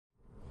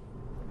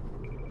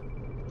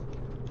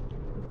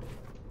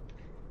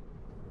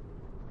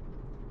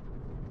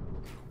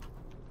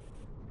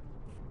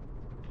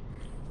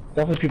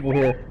Definitely people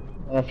here. I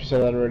don't know if you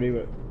said that already,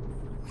 but...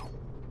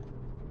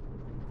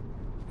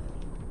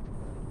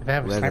 If I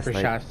have a sniper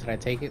shot, should I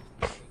take it?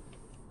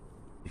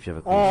 If you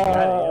have a clean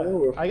shot.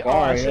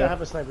 Actually, I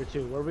have a sniper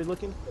too. Where are we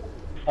looking?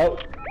 Oh,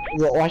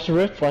 watch the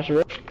rift, watch the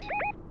rift.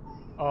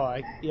 Oh,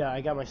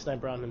 I got my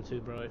sniper on him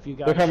too, bro. If you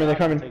got they're coming, shot, they're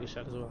coming. I'll take a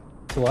shot as well.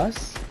 To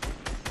us?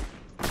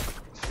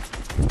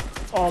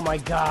 Oh my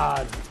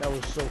god, that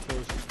was so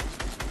close.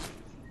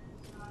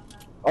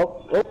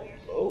 Oh,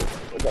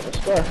 I got the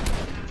scar.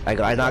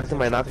 I knocked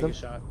him, I knocked him.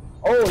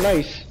 Oh,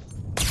 nice.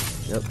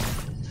 Yep.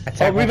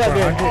 Oh, revive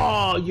in.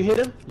 Oh, you hit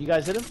him? You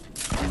guys hit him?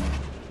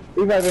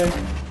 Revive in.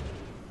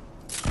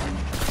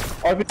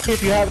 RP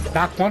if you have...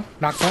 Knocked one.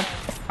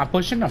 I'm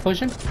pushing. No. What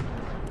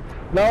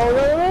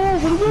are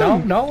you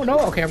doing? No.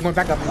 Okay, I'm going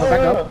back up.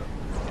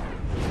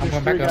 I'm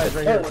going back up.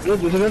 Right here.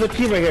 There's another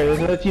team right here. There's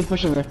another team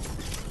pushing there.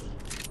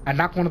 I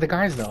knocked one of the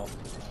guys though.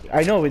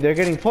 I know, but they're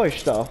getting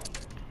pushed though.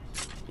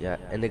 Yeah,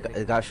 and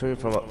it got shooting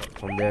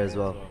from there as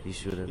well. He's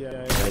shooting.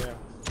 Yeah.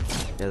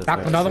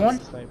 Knocked another one.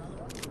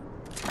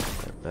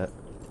 Bet.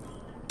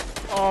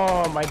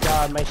 Oh my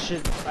god, my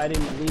shit. I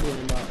didn't lead it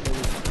enough. It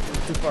was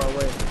too far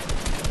away.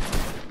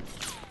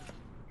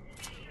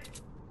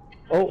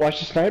 Oh, watch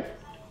the snipe.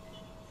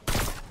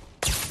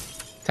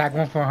 Tag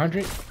one for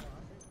 100.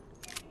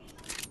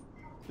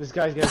 This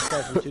guy's getting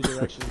sniped from 2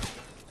 directions.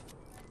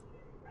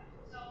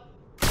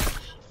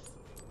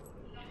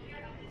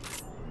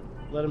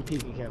 Let him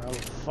peek again. I'm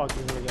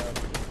fucking gonna go.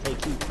 Hey,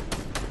 keep.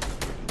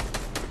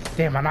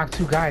 Damn, I knocked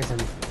 2 guys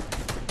and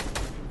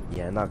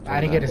Yeah, knocked him.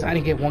 I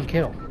didn't get 1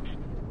 kill.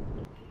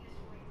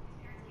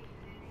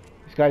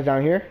 This guy's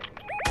down here.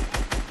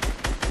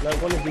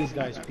 Let one of these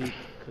guys peek,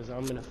 cause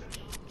I'm gonna.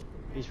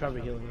 He's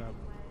probably healing up.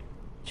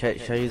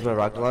 Should I use my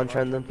rocket launcher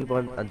on them people?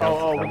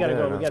 Oh, we gotta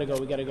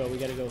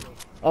go.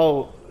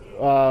 Oh,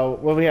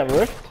 what do we have, a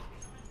rift?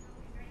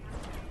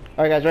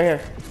 Alright guys, right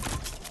here.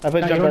 I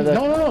put a jump pad there.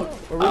 No.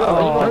 Where we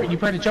going? You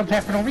put a jump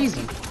pad for no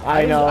reason.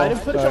 I know. I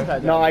didn't put a jump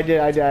pad No, down. I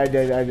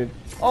did.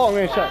 Oh, I'm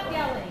gonna shot.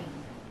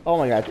 Oh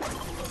my god.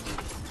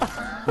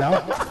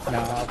 No,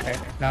 okay.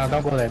 No,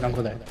 don't go there.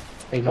 Ignore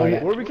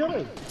that. Where are we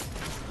going?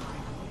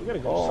 We gotta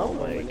go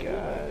somewhere.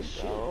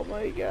 Oh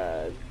my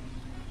god.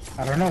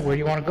 I don't know, where do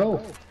you want to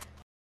go?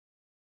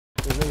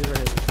 There's niggas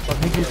right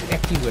here. Niggas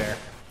everywhere.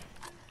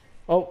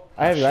 Oh,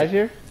 I have you guys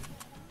here?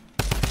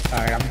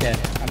 Alright, I'm dead.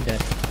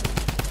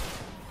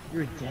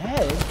 You're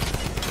dead?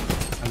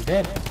 I'm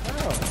dead.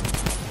 Oh.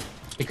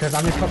 Because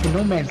I'm in fucking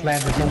no man's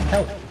land with no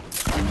help.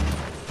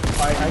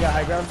 Alright, I got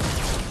high ground.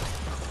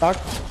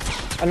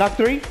 Knocked. I knocked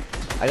 3.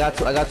 I got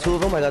two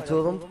of them.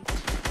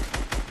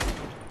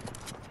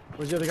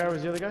 Where's the other guy?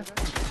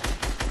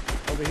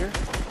 Over here?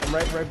 I'm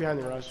right behind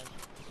you, Raj.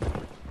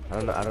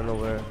 I don't know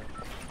where.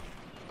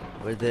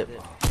 Where's it? I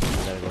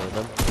gotta go with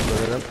them.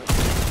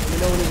 Let me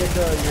know when you get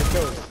your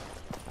kills.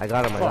 I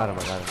got him.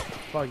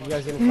 Fuck, you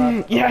guys didn't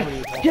clap. Yes.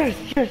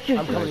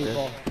 I'm coming to you,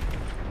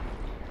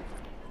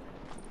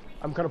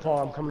 Paul.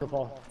 I'm coming to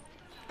Paul.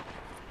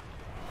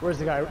 Where's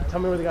the guy? Tell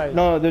me where the guy is.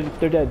 No,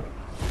 they're dead.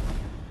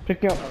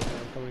 Pick me up. Okay,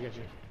 I'm coming to get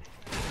you.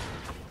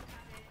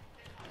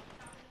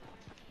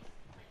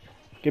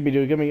 Give me,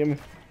 dude.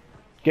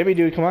 Get me,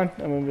 dude. Come on.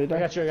 I'm gonna die. I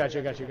got you.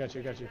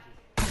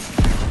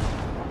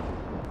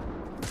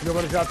 You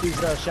want to drop these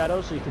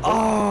shadows so you can.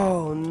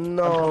 Oh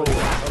no! Hold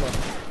on.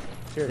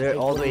 Here, They're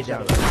all the way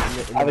down.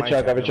 I have a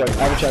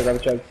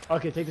chug.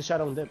 Okay, take the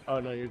shadow and dip.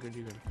 Oh no, you're good.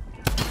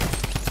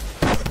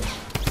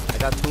 I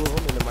got 2 of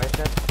them in the mine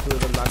shaft. 2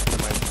 of them knocked in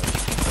the mine shaft.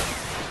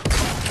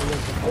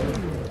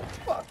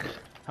 Fuck.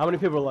 How many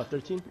people are left?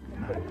 13?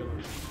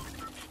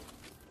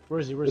 Where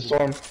is he? The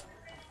storm.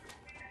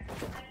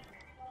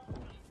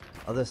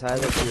 Other side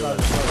of the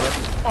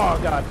Oh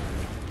god.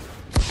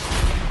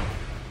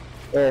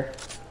 There.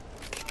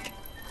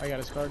 I got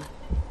his card.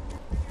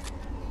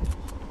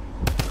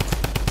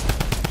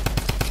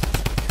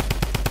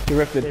 He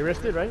rifted. They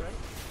rifted, right?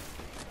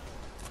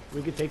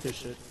 We could take this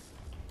shit.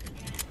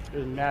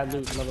 There's mad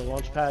loot, another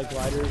launch pad,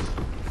 gliders,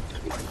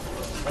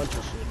 bunch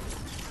of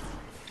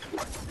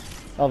shit.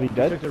 I'll be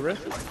dead. Took the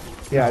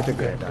rift? Yeah, I took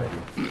it.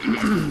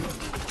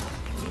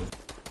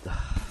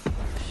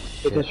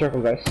 Get the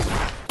circle, guys.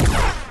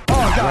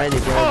 Oh god!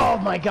 Oh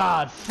my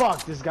god!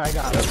 Fuck! This guy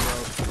got it, bro.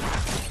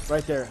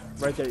 Right there,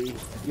 E.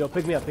 Yo,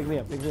 pick me up.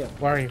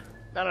 Where are you?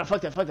 No,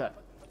 fuck that.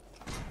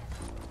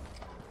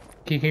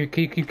 Keep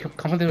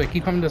coming this way.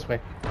 Keep coming this way.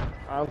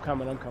 I'm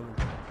coming.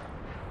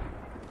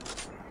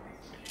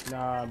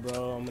 Nah,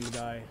 bro, I'm gonna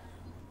die.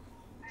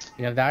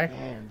 You gonna die?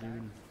 Damn,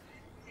 dude.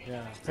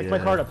 Yeah. Pick my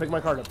card up.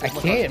 I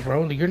can't,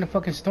 bro. You're in the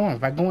fucking storm.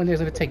 If I go in there,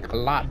 it's gonna take a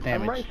lot of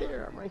damage. I'm right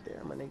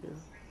there, my nigga.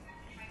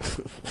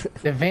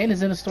 The van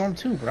is in a storm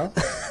too, bro.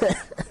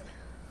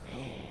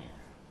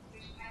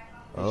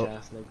 Oh,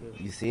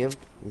 you see him?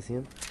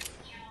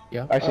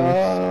 Yeah.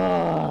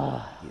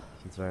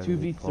 He's right.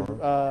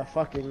 2v3,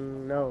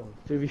 fucking no.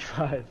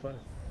 2v5, fuck.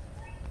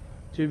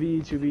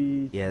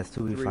 2v. Yeah, it's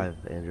 2v5,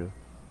 Andrew.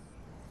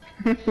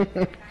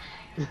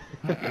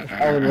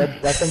 Oh,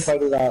 let them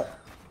fight it out.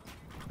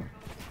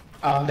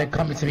 Oh, they're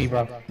coming to me,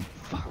 bro.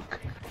 Fuck.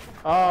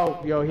 Oh,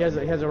 yo, he has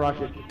a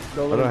rocket.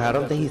 Go Oh, no, I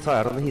don't think he saw you.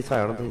 I don't think he saw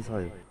you. I don't think he saw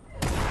you.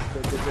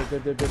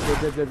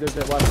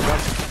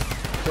 Watch.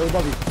 Go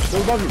above you.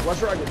 Go above you. Watch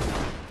the rocket.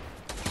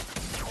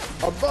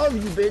 Above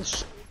you,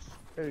 bitch.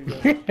 There you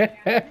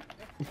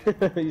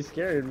go. You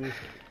scared me.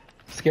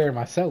 Scared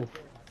myself.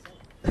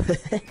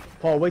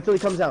 Paul, wait till he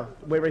comes down.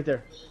 Wait right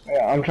there.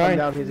 Yeah, I'm Come trying.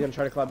 down. He's gonna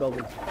try to clap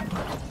buildings.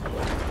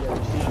 Yeah,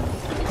 you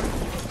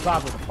see.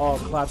 Clap him. Oh,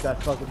 clap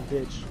that fucking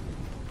bitch.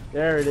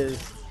 There it is.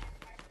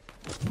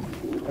 I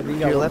think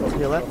To your left, to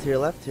your left, to your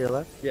left, to your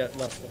left. Yeah,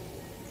 left.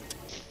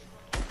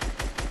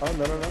 Oh,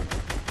 no.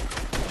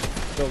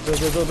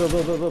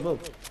 Build.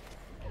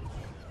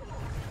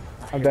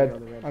 I'm dead.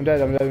 I'm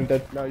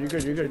dead. No, you're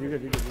good.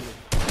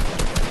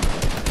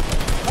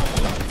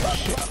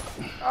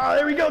 Ah,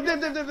 there we go.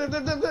 Dip.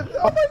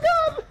 Oh my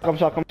god. Come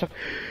shot. Go.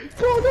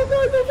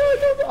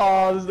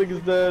 Oh, this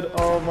nigga's dead.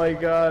 Oh my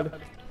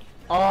god.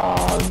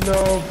 Oh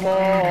no,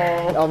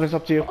 Paul. Elvin, it's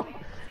up to you.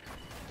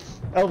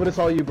 Elvin, it's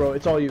all you, bro.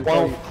 It's all you.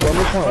 One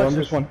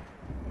this one.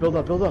 Build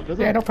up.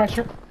 Yeah, no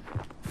pressure.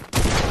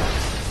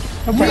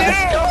 No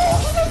pressure.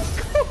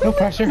 No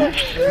pressure.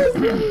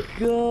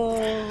 Go!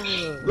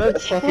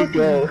 Let's fucking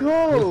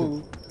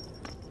go.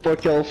 4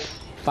 kills.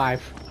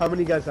 5. How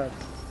many guys have?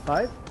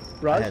 5?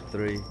 I Raz? had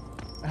 3.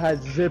 I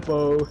had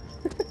Zippo.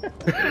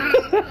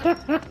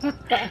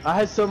 I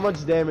had so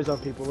much damage on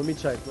people. Let me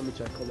check.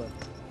 Hold on.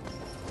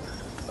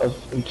 That was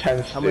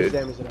intense, How much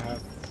damage did I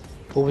have?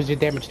 What was your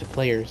damage to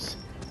players?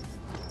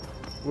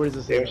 Where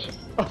does this There's say?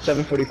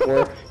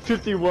 744.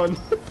 51.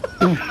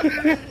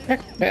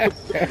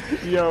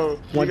 Yo.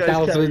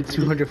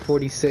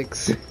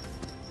 1,246.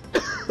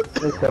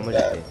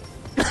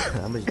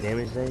 How much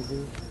damage did I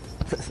do?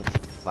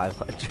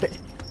 500.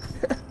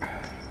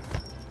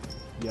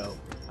 Yo.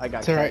 I got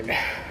It's alright.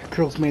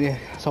 Curls made it.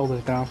 Hold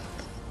us down.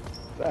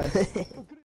 carried.